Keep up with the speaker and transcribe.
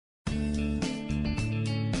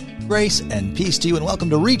Grace and peace to you, and welcome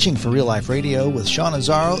to Reaching for Real Life Radio with Sean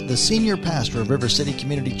Azzaro, the senior pastor of River City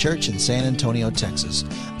Community Church in San Antonio, Texas.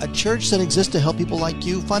 A church that exists to help people like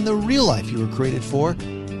you find the real life you were created for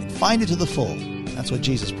and find it to the full. That's what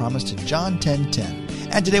Jesus promised in John 10:10.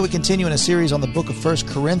 And today we continue in a series on the book of 1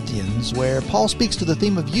 Corinthians, where Paul speaks to the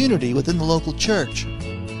theme of unity within the local church.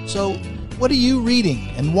 So, what are you reading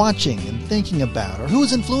and watching and thinking about, or who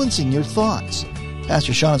is influencing your thoughts?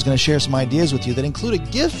 Pastor Sean is going to share some ideas with you that include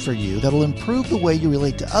a gift for you that will improve the way you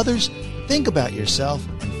relate to others, think about yourself,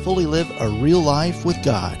 and fully live a real life with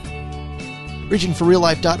God.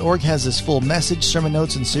 ReachingForRealLife.org has this full message, sermon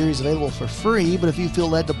notes, and series available for free, but if you feel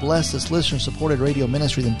led to bless this listener-supported radio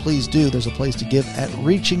ministry, then please do. There's a place to give at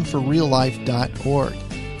ReachingForRealLife.org.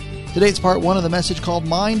 Today it's part one of the message called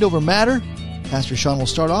Mind Over Matter. Pastor Sean will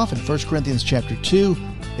start off in 1 Corinthians chapter 2.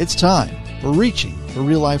 It's time for Reaching for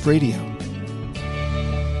Real Life Radio.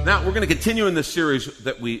 Now, we're going to continue in this series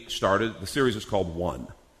that we started. The series is called One.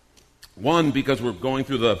 One, because we're going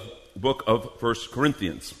through the book of 1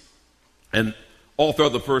 Corinthians. And all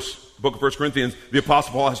throughout the first book of 1 Corinthians, the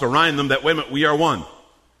Apostle Paul has to remind them that, wait a minute, we are one.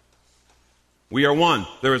 We are one.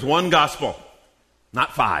 There is one gospel,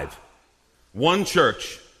 not five. One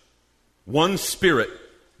church, one spirit,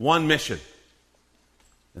 one mission.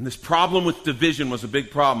 And this problem with division was a big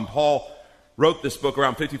problem. Paul wrote this book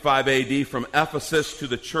around 55 A.D. from Ephesus to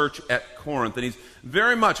the church at Corinth. And he's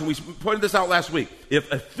very much, and we pointed this out last week,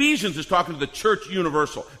 if Ephesians is talking to the church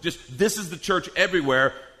universal, just this is the church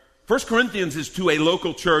everywhere, 1 Corinthians is to a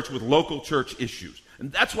local church with local church issues.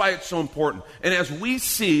 And that's why it's so important. And as we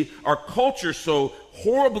see our culture so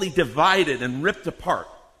horribly divided and ripped apart,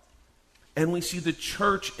 and we see the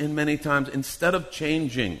church in many times, instead of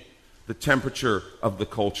changing the temperature of the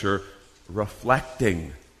culture,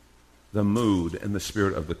 reflecting the mood and the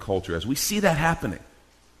spirit of the culture. As we see that happening,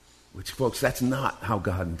 which, folks, that's not how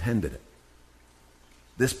God intended it.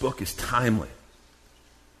 This book is timely.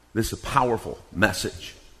 This is a powerful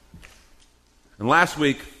message. And last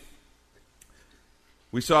week,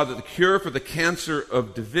 we saw that the cure for the cancer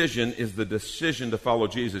of division is the decision to follow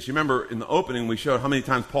Jesus. You remember in the opening, we showed how many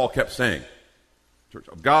times Paul kept saying, Church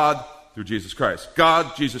of God through Jesus Christ.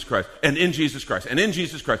 God, Jesus Christ, and in Jesus Christ, and in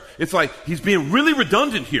Jesus Christ. It's like he's being really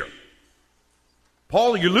redundant here.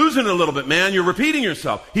 Paul, you're losing it a little bit, man. You're repeating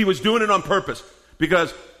yourself. He was doing it on purpose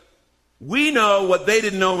because we know what they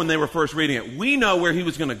didn't know when they were first reading it. We know where he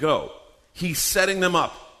was going to go. He's setting them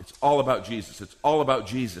up. It's all about Jesus. It's all about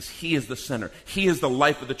Jesus. He is the center. He is the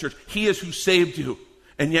life of the church. He is who saved you.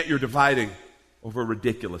 And yet you're dividing over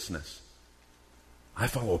ridiculousness. I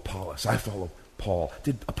follow Apollos. I follow Paul.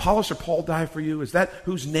 Did Apollos or Paul die for you? Is that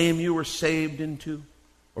whose name you were saved into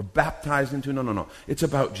or baptized into? No. It's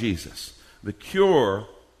about Jesus. The cure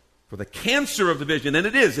for the cancer of division, and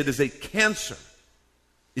it is a cancer.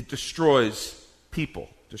 It destroys people,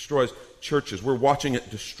 destroys churches. We're watching it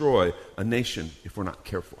destroy a nation if we're not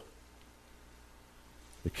careful.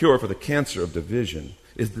 The cure for the cancer of division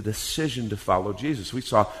is the decision to follow Jesus. We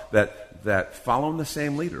saw that following the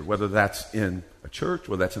same leader, whether that's in a church,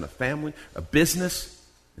 whether that's in a family, a business,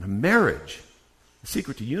 in a marriage, the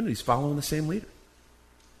secret to unity is following the same leader.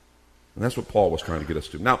 And that's what Paul was trying to get us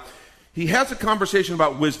to. Now, he has a conversation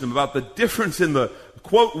about wisdom, about the difference in the,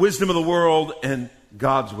 quote, wisdom of the world and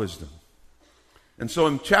God's wisdom. And so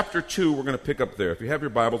in chapter 2, we're going to pick up there. If you have your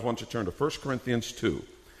Bibles, why don't you turn to 1 Corinthians 2,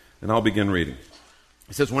 and I'll begin reading.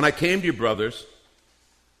 It says, When I came to you, brothers,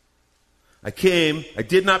 I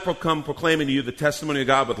did not come proclaiming to you the testimony of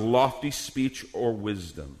God with lofty speech or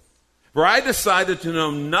wisdom. For I decided to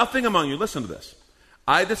know nothing among you. Listen to this.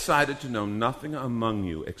 I decided to know nothing among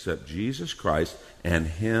you except Jesus Christ and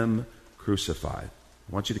Him crucified.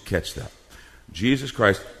 I want you to catch that. Jesus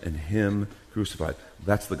Christ and Him crucified.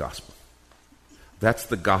 That's the gospel. That's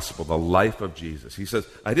the gospel, the life of Jesus. He says,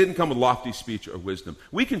 I didn't come with lofty speech or wisdom.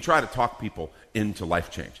 We can try to talk people into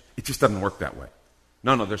life change. It just doesn't work that way.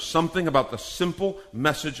 No, there's something about the simple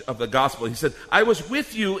message of the gospel. He said, I was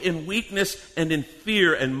with you in weakness and in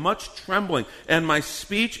fear and much trembling, and my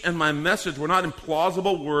speech and my message were not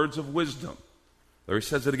implausible words of wisdom. There he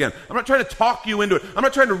says it again. I'm not trying to talk you into it. I'm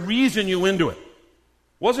not trying to reason you into it. It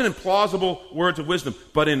wasn't implausible words of wisdom,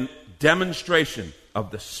 but in demonstration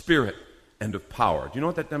of the Spirit and of power. Do you know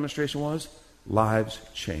what that demonstration was? Lives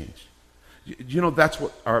changed. Do you know that's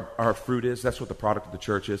what our fruit is? That's what the product of the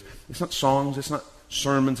church is. It's not songs. It's not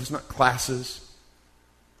sermons. It's not classes.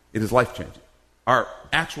 It is life-changing. Our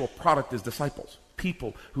actual product is disciples,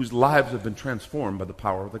 people whose lives have been transformed by the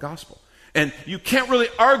power of the gospel. And you can't really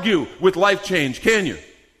argue with life change, can you?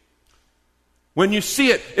 When you see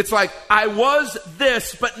it, it's like, I was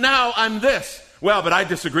this, but now I'm this. Well, but I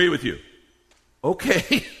disagree with you.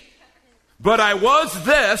 Okay. But I was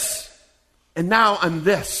this, and now I'm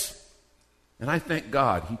this. And I thank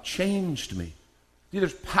God. He changed me. See,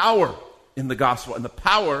 there's power in the gospel, and the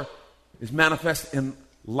power is manifest in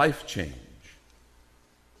life change.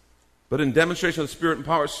 But in demonstration of the Spirit and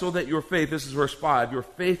power, so that your faith, this is verse 5, your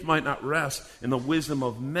faith might not rest in the wisdom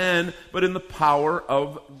of men, but in the power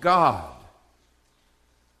of God.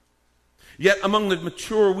 Yet among the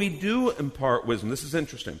mature, we do impart wisdom. This is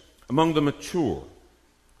interesting. Among the mature.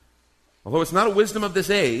 Although it's not a wisdom of this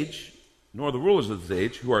age, nor the rulers of this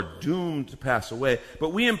age, who are doomed to pass away,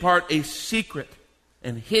 but we impart a secret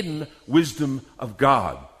and hidden wisdom of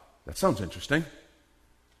God. That sounds interesting.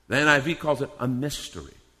 The NIV calls it a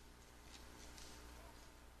mystery.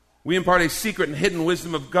 We impart a secret and hidden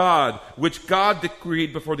wisdom of God, which God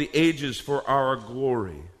decreed before the ages for our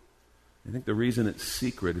glory. I think the reason it's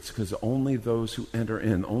secret is because only those who enter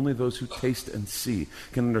in, only those who taste and see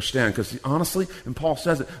can understand. Because honestly, and Paul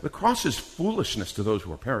says it, the cross is foolishness to those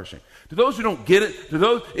who are perishing. To those who don't get it, to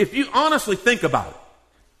those, if you honestly think about it,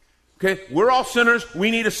 okay, we're all sinners, we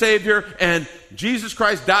need a Savior, and Jesus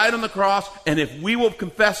Christ died on the cross, and if we will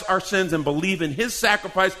confess our sins and believe in His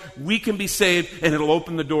sacrifice, we can be saved, and it'll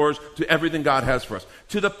open the doors to everything God has for us.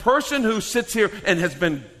 To the person who sits here and has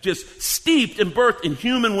been just steeped and birthed in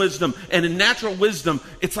human wisdom and in natural wisdom,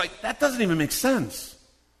 it's like, that doesn't even make sense.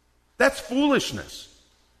 That's foolishness.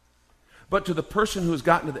 But to the person who has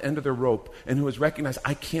gotten to the end of their rope and who has recognized,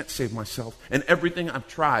 I can't save myself, and everything I've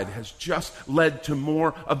tried has just led to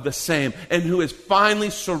more of the same, and who has finally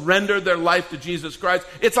surrendered their life to Jesus Christ,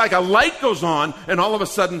 it's like a light goes on, and all of a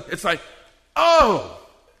sudden, it's like, oh,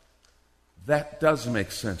 that does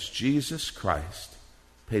make sense. Jesus Christ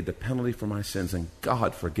paid the penalty for my sins, and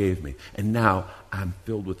God forgave me, and now I'm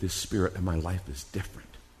filled with His Spirit, and my life is different.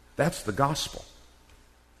 That's the gospel.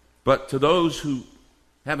 But to those who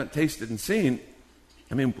haven't tasted and seen,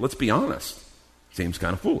 I mean, let's be honest, seems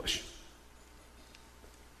kind of foolish.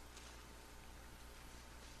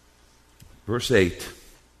 Verse 8,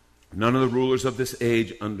 none of the rulers of this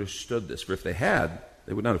age understood this, for if they had,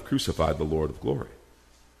 they would not have crucified the Lord of glory.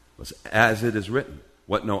 As it is written,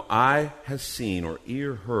 what no eye has seen or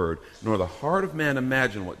ear heard, nor the heart of man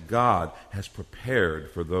imagined what God has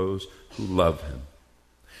prepared for those who love Him.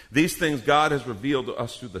 These things God has revealed to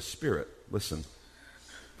us through the Spirit. Listen.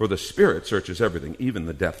 For the Spirit searches everything, even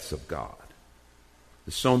the depths of God.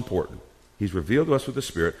 It's so important. He's revealed to us with the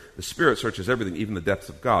Spirit. The Spirit searches everything, even the depths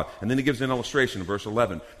of God. And then he gives an illustration in verse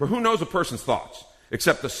 11. For who knows a person's thoughts,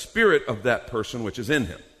 except the spirit of that person which is in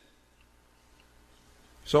him?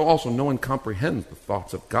 So also no one comprehends the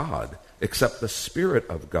thoughts of God, except the Spirit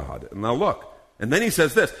of God. And now look. And then he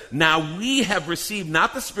says this, now we have received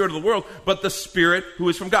not the spirit of the world, but the Spirit who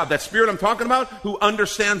is from God. That Spirit I'm talking about, who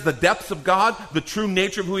understands the depths of God, the true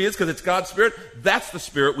nature of who He is, because it's God's Spirit, that's the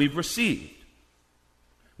Spirit we've received.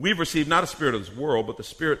 We've received not a spirit of this world, but the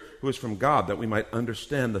Spirit who is from God, that we might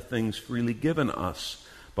understand the things freely given us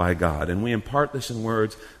by God. And we impart this in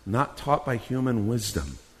words not taught by human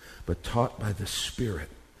wisdom, but taught by the Spirit,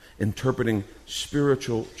 interpreting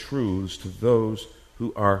spiritual truths to those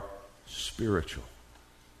who are spiritual.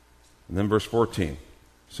 And then verse 14,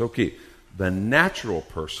 so key. The natural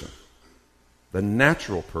person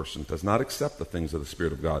does not accept the things of the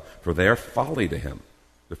Spirit of God, for they are folly to him.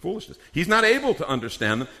 They're foolishness. He's not able to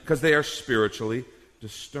understand them because they are spiritually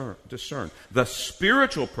discerned. The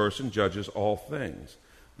spiritual person judges all things,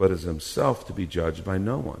 but is himself to be judged by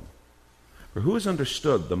no one. For who has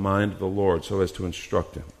understood the mind of the Lord so as to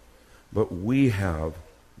instruct him? But we have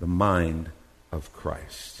the mind of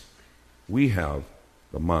Christ. We have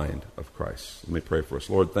the mind of Christ. Let me pray for us.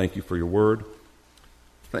 Lord, thank you for your word.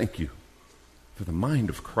 Thank you for the mind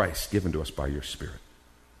of Christ given to us by your Spirit.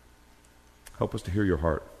 Help us to hear your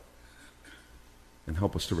heart and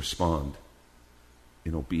help us to respond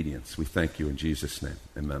in obedience. We thank you in Jesus' name.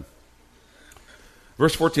 Amen.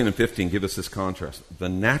 Verse 14 and 15 give us this contrast. The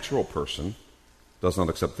natural person does not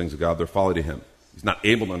accept things of God. They're folly to him. He's not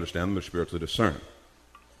able to understand them. They're spiritually discerned.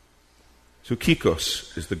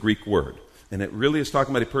 Psychikos is the Greek word, and it really is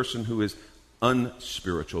talking about a person who is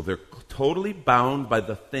unspiritual. They're totally bound by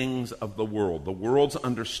the things of the world's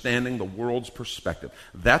understanding, the world's perspective.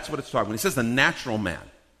 That's what it's talking about. When he says the natural man,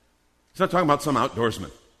 he's not talking about some outdoorsman,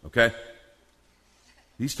 okay?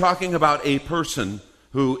 He's talking about a person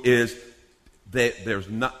who is, they're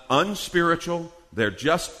not unspiritual, they're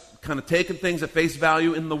just kind of taking things at face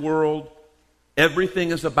value in the world. Everything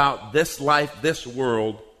is about this life, this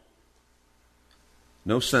world.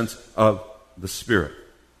 No sense of the Spirit.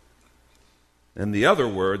 And the other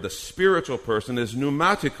word, the spiritual person, is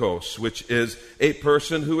pneumatikos, which is a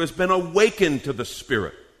person who has been awakened to the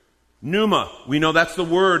Spirit. Pneuma, we know that's the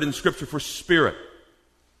word in Scripture for spirit.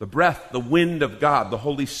 The breath, the wind of God, the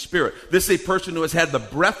Holy Spirit. This is a person who has had the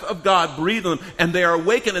breath of God breathe on them, and they are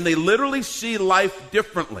awakened, and they literally see life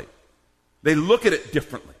differently. They look at it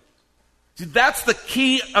differently. See, that's the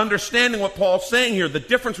key understanding what Paul's saying here. The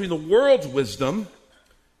difference between the world's wisdom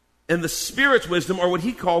and the Spirit's wisdom, or what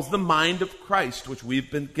he calls the mind of Christ, which we've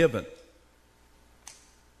been given.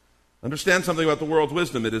 Understand something about the world's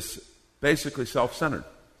wisdom. It is basically self-centered.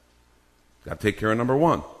 Got to take care of number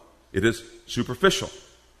one. It is superficial.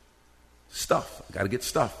 Stuff. I got to get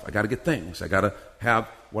stuff. I got to get things. I got to have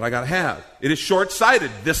what I got to have. It is short-sighted.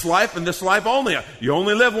 This life and this life only. You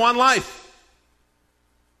only live one life.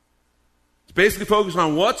 It's basically focused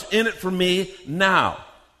on what's in it for me now.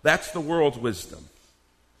 That's the world's wisdom.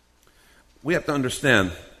 We have to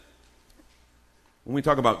understand, when we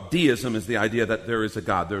talk about deism, is the idea that there is a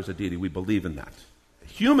God, there is a deity. We believe in that.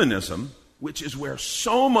 Humanism, which is where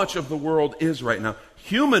so much of the world is right now,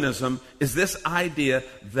 humanism is this idea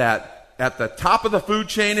that at the top of the food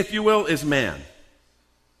chain, if you will, is man.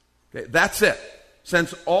 Okay, that's it.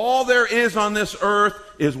 Since all there is on this earth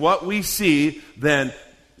is what we see, then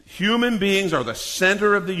human beings are the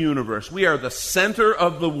center of the universe. We are the center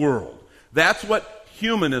of the world. That's what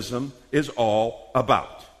humanism is all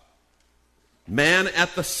about. Man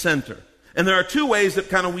at the center. And there are two ways that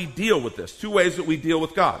kind of we deal with this, two ways that we deal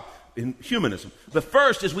with God in humanism. The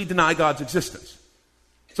first is we deny God's existence.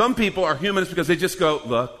 Some people are humanists because they just go,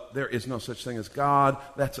 look, there is no such thing as God.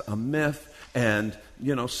 That's a myth. And,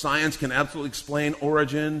 science can absolutely explain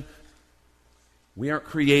origin. We aren't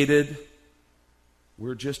created.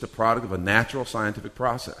 We're just a product of a natural scientific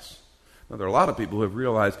process. Now, there are a lot of people who have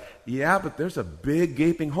realized, yeah, but there's a big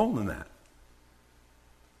gaping hole in that.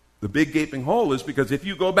 The big gaping hole is because if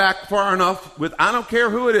you go back far enough with, I don't care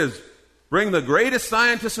who it is, bring the greatest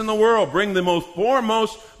scientists in the world, bring the most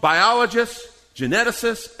foremost biologists,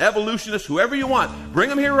 geneticists, evolutionists, whoever you want, bring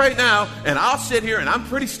them here right now, and I'll sit here, and I'm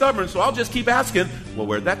pretty stubborn, so I'll just keep asking, well,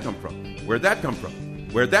 where'd that come from? Where'd that come from?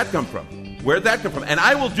 Where'd that come from? Where'd that come from? And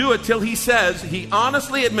I will do it till he says, he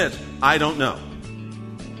honestly admits, I don't know.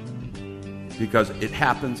 Because it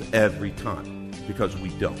happens every time. Because we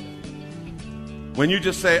don't. When you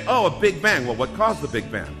just say, oh, a Big Bang. Well, what caused the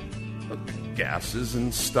Big Bang? Gases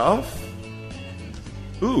and stuff.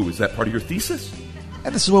 Ooh, is that part of your thesis?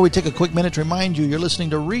 And this is where we take a quick minute to remind you you're listening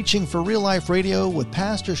to Reaching for Real Life Radio with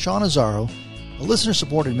Pastor Sean Azzaro, a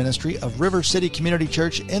listener-supported ministry of River City Community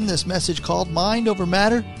Church, in this message called Mind Over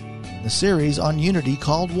Matter, the series on unity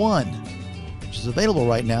called One, which is available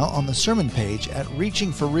right now on the sermon page at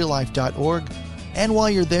reachingforreallife.org. And while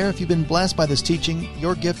you're there, if you've been blessed by this teaching,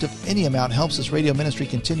 your gift of any amount helps this radio ministry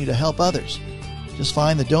continue to help others. Just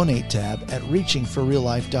find the Donate tab at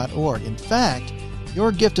reachingforreallife.org. In fact,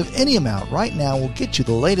 your gift of any amount right now will get you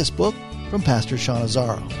the latest book from Pastor Sean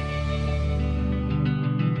Azzaro.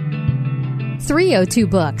 302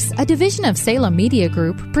 Books, a division of Salem Media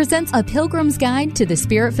Group, presents A Pilgrim's Guide to the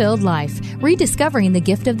Spirit-Filled Life, Rediscovering the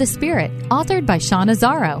Gift of the Spirit, authored by Sean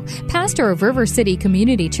Azzaro, pastor of River City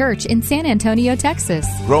Community Church in San Antonio, Texas.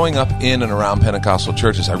 Growing up in and around Pentecostal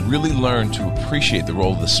churches, I really learned to appreciate the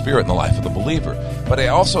role of the Spirit in the life of the believer. But I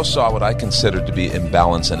also saw what I considered to be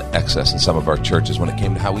imbalance and excess in some of our churches when it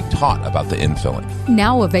came to how we taught about the infilling.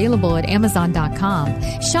 Now available at Amazon.com,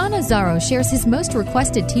 Sean Azzaro shares his most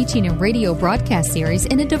requested teaching and radio broadcast series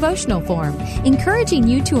in a devotional form, encouraging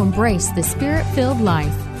you to embrace the Spirit-filled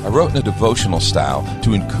life. I wrote in a devotional style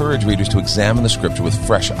to encourage readers to examine the Scripture with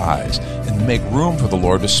fresh eyes and make room for the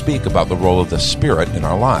Lord to speak about the role of the Spirit in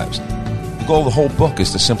our lives. The goal of the whole book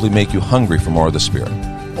is to simply make you hungry for more of the Spirit.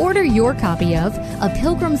 Order your copy of A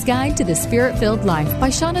Pilgrim's Guide to the Spirit-Filled Life by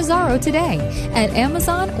Sean Azzaro today at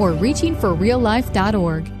Amazon or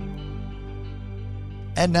reachingforreallife.org.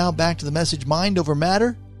 And now back to the message, Mind Over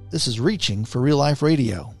Matter. This is Reaching for Real Life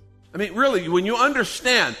Radio. I mean, really, when you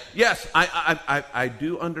understand, yes, I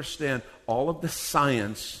do understand all of the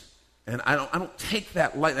science, and I don't take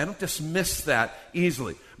that lightly. I don't dismiss that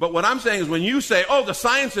easily. But what I'm saying is when you say, oh, the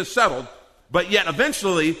science is settled, but yet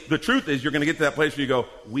eventually the truth is you're going to get to that place where you go,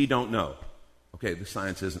 we don't know. Okay, the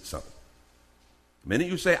science isn't settled. The minute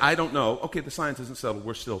you say, I don't know, okay, the science isn't settled,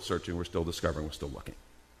 we're still searching, we're still discovering, we're still looking.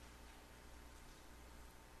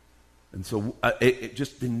 And so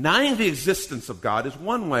just denying the existence of God is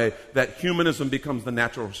one way that humanism becomes the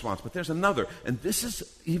natural response. But there's another, and this is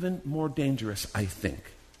even more dangerous, I think.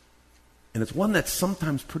 And it's one that's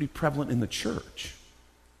sometimes pretty prevalent in the church.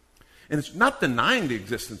 And it's not denying the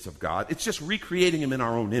existence of God, it's just recreating him in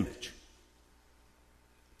our own image.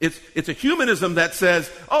 It's a humanism that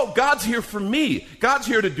says, oh, God's here for me. God's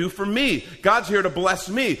here to do for me. God's here to bless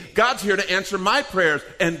me. God's here to answer my prayers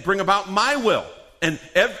and bring about my will. And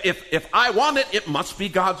if I want it, it must be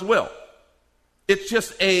God's will. It's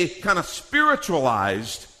just a kind of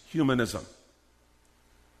spiritualized humanism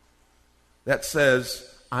that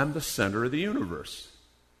says, I'm the center of the universe.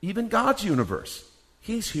 Even God's universe.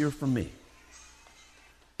 He's here for me.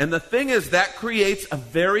 And the thing is, that creates a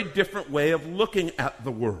very different way of looking at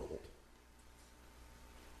the world.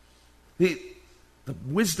 The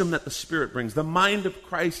wisdom that the Spirit brings, the mind of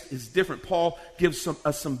Christ is different. Paul gives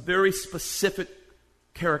us some very specific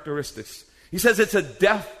characteristics. He says it's a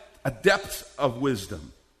depth of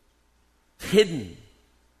wisdom, hidden,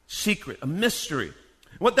 secret, a mystery.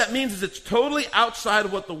 What that means is it's totally outside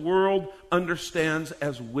of what the world understands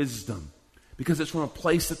as wisdom, because it's from a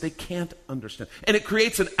place that they can't understand. And it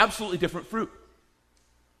creates an absolutely different fruit.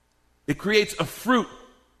 It creates a fruit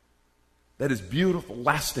that is beautiful,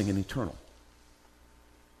 lasting, and eternal.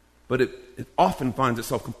 But it often finds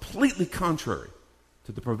itself completely contrary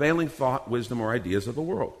to the prevailing thought, wisdom, or ideas of the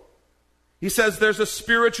world. He says there's a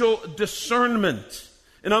spiritual discernment.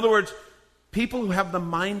 In other words, people who have the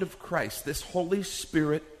mind of Christ, this Holy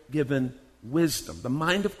Spirit-given wisdom, the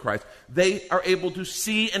mind of Christ, they are able to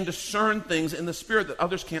see and discern things in the Spirit that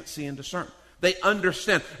others can't see and discern. They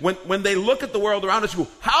understand. When they look at the world around us, you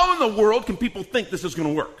go, how in the world can people think this is going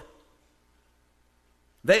to work?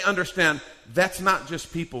 They understand that's not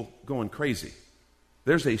just people going crazy.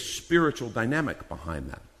 There's a spiritual dynamic behind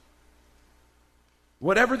that.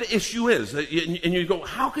 Whatever the issue is, and you go,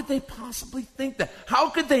 how could they possibly think that? How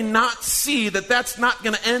could they not see that that's not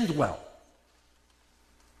going to end well?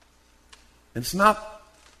 It's not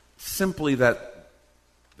simply that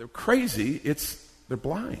they're crazy, it's they're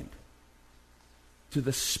blind to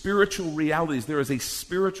the spiritual realities. There is a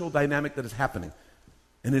spiritual dynamic that is happening,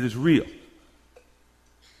 and it is real.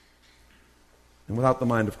 And without the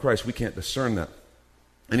mind of Christ, we can't discern that.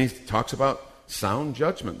 And he talks about sound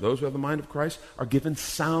judgment. Those who have the mind of Christ are given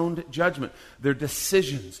sound judgment. Their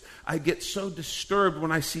decisions. I get so disturbed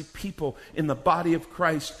when I see people in the body of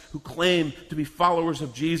Christ who claim to be followers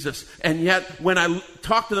of Jesus, and yet when I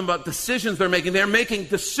talk to them about decisions they're making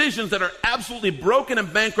decisions that are absolutely broken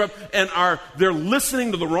and bankrupt, and they're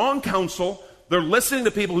listening to the wrong counsel. They're listening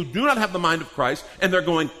to people who do not have the mind of Christ, and they're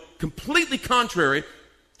going completely contrary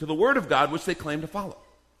to the Word of God, which they claim to follow.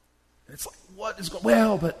 And it's like, what is going on?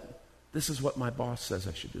 Well, but this is what my boss says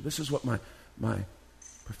I should do. This is what my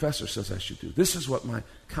professor says I should do. This is what my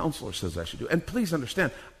counselor says I should do. And please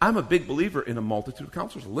understand, I'm a big believer in a multitude of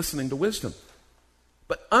counselors listening to wisdom.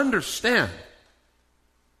 But understand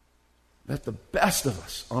that the best of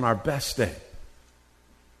us on our best day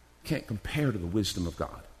can't compare to the wisdom of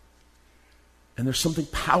God. And there's something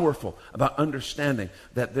powerful about understanding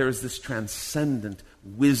that there is this transcendent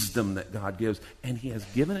wisdom that God gives, and He has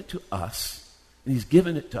given it to us. And He's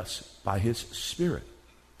given it to us by His Spirit.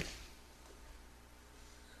 If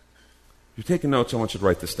you're taking notes, I want you to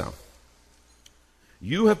write this down.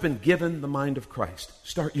 You have been given the mind of Christ.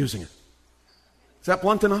 Start using it. Is that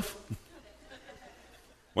blunt enough?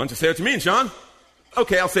 Why don't you say what you mean, Sean?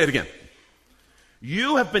 Okay, I'll say it again.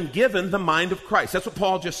 You have been given the mind of Christ. That's what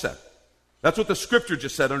Paul just said. That's what the Scripture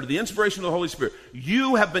just said under the inspiration of the Holy Spirit.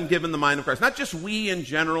 You have been given the mind of Christ. Not just we in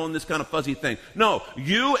general and this kind of fuzzy thing. No,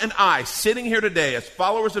 you and I sitting here today as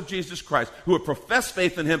followers of Jesus Christ who have professed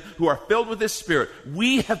faith in Him, who are filled with His Spirit,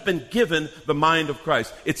 we have been given the mind of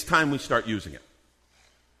Christ. It's time we start using it.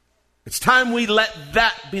 It's time we let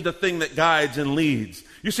that be the thing that guides and leads.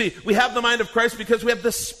 You see, we have the mind of Christ because we have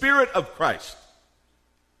the Spirit of Christ.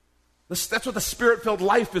 That's what the Spirit-filled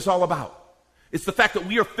life is all about. It's the fact that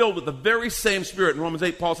we are filled with the very same Spirit. In Romans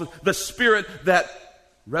 8, Paul says, the Spirit that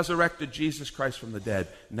resurrected Jesus Christ from the dead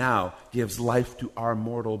now gives life to our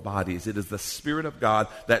mortal bodies. It is the Spirit of God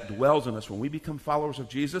that dwells in us when we become followers of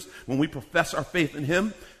Jesus, when we profess our faith in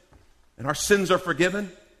Him, and our sins are forgiven.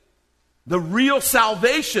 The real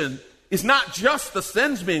salvation is not just the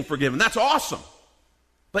sins being forgiven. That's awesome.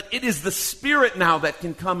 But it is the Spirit now that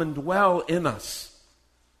can come and dwell in us.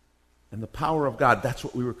 And the power of God, that's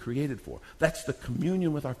what we were created for. That's the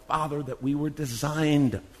communion with our Father that we were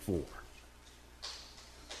designed for.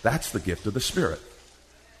 That's the gift of the Spirit.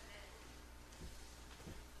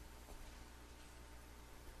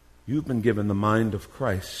 You've been given the mind of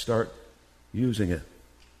Christ. Start using it.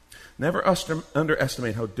 Never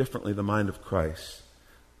underestimate how differently the mind of Christ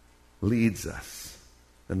leads us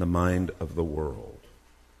than the mind of the world.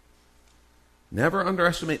 Never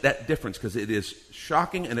underestimate that difference, because it is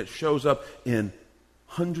shocking and it shows up in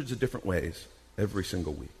hundreds of different ways every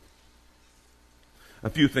single week. A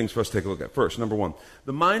few things for us to take a look at. First, number one,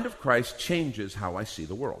 the mind of Christ changes how I see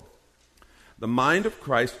the world. The mind of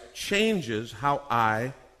Christ changes how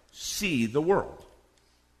I see the world.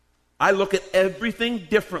 I look at everything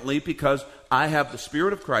differently because I have the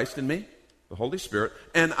Spirit of Christ in me, the Holy Spirit,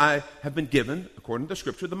 and I have been given, according to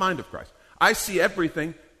Scripture, the mind of Christ. I see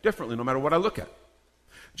everything differently no matter what I look at.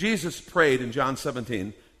 Jesus prayed in John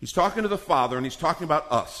 17. He's talking to the Father, and he's talking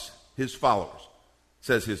about us, his followers. It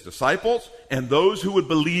says his disciples and those who would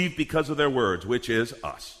believe because of their words, which is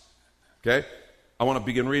us. Okay? I want to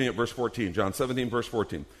begin reading at verse 14. John 17, verse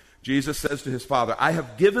 14. Jesus says to his Father, I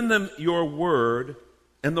have given them your word,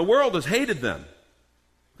 and the world has hated them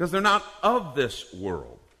because they're not of this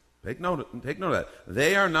world. Take note of that.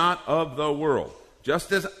 They are not of the world,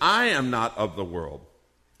 just as I am not of the world.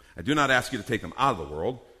 I do not ask you to take them out of the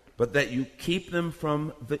world, but that you keep them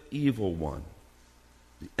from the evil one,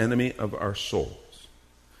 the enemy of our souls.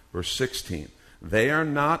 Verse 16, they are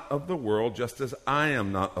not of the world, just as I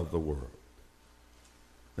am not of the world.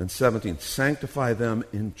 And 17, sanctify them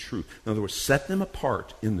in truth. In other words, set them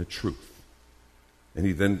apart in the truth. And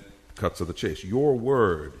he then cuts to the chase. Your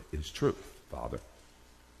word is truth, Father.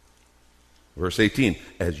 Verse 18,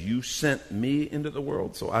 as you sent me into the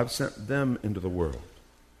world, so I've sent them into the world.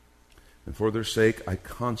 And for their sake I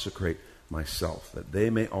consecrate myself, that they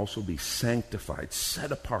may also be sanctified,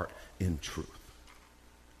 set apart in truth.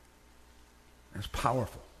 That's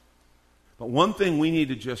powerful. But one thing we need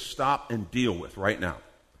to just stop and deal with right now.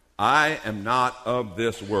 I am not of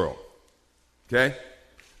this world. Okay?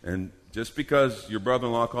 And just because your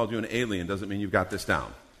brother-in-law called you an alien doesn't mean you've got this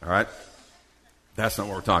down. All right? That's not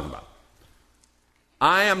what we're talking about.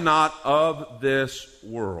 I am not of this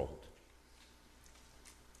world.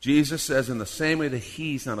 Jesus says in the same way that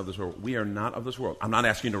he's not of this world, we are not of this world. I'm not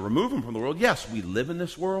asking you to remove him from the world. Yes, we live in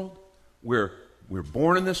this world. We're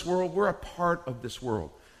born in this world. We're a part of this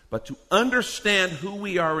world. But to understand who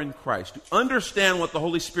we are in Christ, to understand what the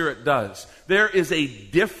Holy Spirit does, there is a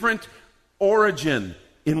different origin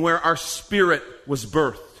in where our spirit was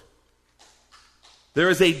birthed. There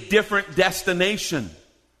is a different destination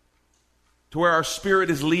to where our spirit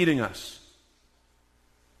is leading us.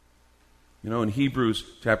 You know, in Hebrews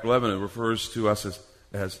chapter 11, it refers to us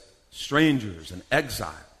as strangers and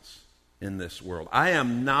exiles in this world. I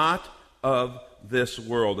am not of this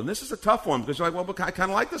world. And this is a tough one because you're like, well, but I kind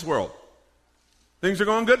of like this world. Things are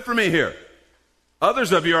going good for me here.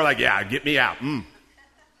 Others of you are like, yeah, get me out.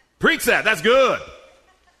 Preach that. That's good.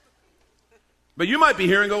 But you might be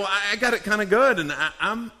here and go, I got it kind of good. And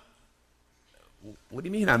I'm, what do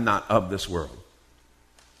you mean I'm not of this world?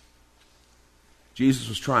 Jesus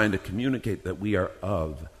was trying to communicate that we are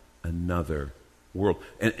of another world.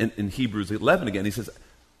 And in Hebrews 11 again, he says,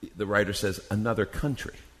 the writer says, another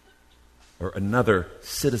country or another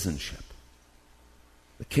citizenship,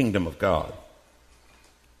 the kingdom of God.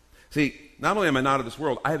 See, not only am I not of this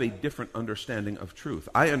world, I have a different understanding of truth.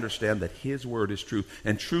 I understand that his word is truth,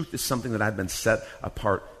 and truth is something that I've been set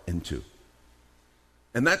apart into.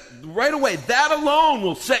 And that, right away, that alone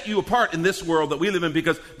will set you apart in this world that we live in,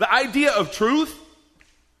 because the idea of truth,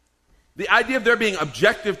 the idea of there being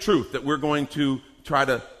objective truth that we're going to try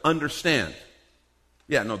to understand.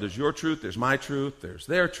 Yeah, no, there's your truth, there's my truth, there's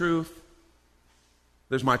their truth.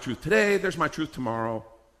 There's my truth today, there's my truth tomorrow.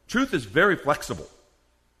 Truth is very flexible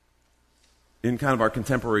in kind of our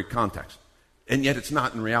contemporary context. And yet it's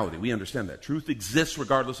not in reality. We understand that. Truth exists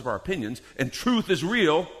regardless of our opinions, and truth is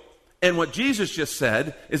real. And what Jesus just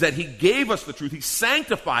said is that he gave us the truth. He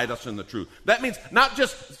sanctified us in the truth. That means not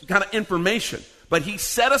just kind of information, but he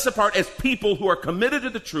set us apart as people who are committed to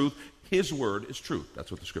the truth. His word is truth.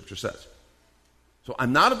 That's what the scripture says. So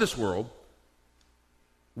I'm not of this world.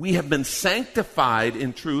 We have been sanctified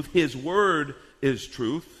in truth. His word is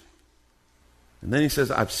truth. And then he says,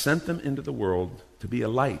 I've sent them into the world to be a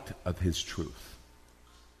light of his truth.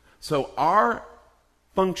 So our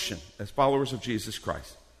function as followers of Jesus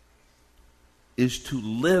Christ is to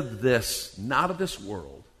live this, not of this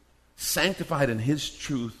world, sanctified in his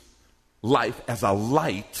truth life as a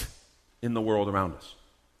light in the world around us.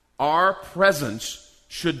 Our presence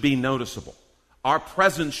should be noticeable. Our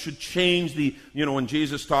presence should change when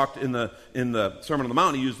Jesus talked in the Sermon on the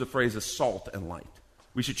Mount, he used the phrases salt and light.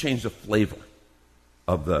 We should change the flavor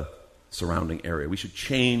of the surrounding area. We should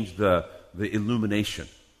change the illumination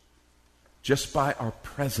just by our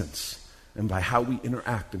presence and by how we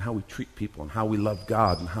interact and how we treat people and how we love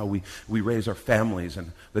God and how we raise our families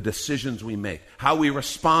and the decisions we make, how we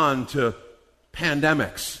respond to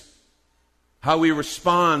pandemics, how we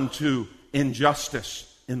respond to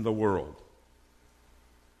injustice in the world.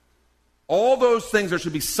 All those things, there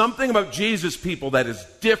should be something about Jesus people that is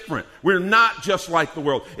different. We're not just like the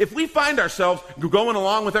world. If we find ourselves going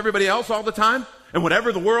along with everybody else all the time, and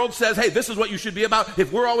whatever the world says, hey, this is what you should be about,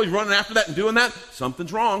 if we're always running after that and doing that,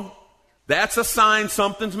 something's wrong. That's a sign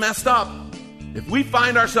something's messed up. If we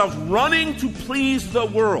find ourselves running to please the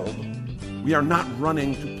world, we are not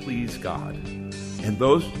running to please God. And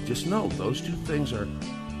just know, those two things are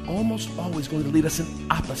almost always going to lead us in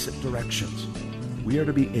opposite directions. We are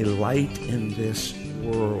to be a light in this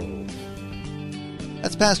world.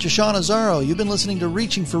 That's Pastor Sean Azzaro. You've been listening to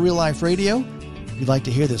Reaching for Real Life Radio. If you'd like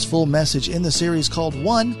to hear this full message in the series called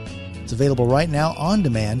One, it's available right now on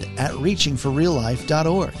demand at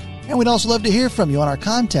reachingforreallife.org. And we'd also love to hear from you on our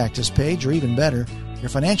Contact Us page, or even better, your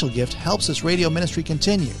financial gift helps this radio ministry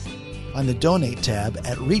continue. Find the Donate tab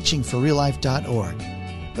at reachingforreallife.org.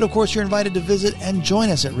 But of course, you're invited to visit and join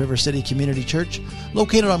us at River City Community Church,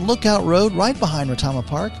 located on Lookout Road, right behind Retama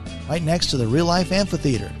Park, right next to the Real Life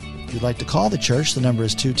Amphitheater. If you'd like to call the church, the number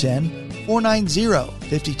is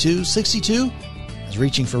 210-490-5262. As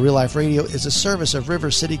Reaching for Real Life Radio is a service of River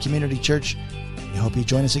City Community Church. We hope you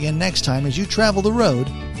join us again next time as you travel the road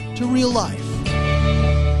to real life.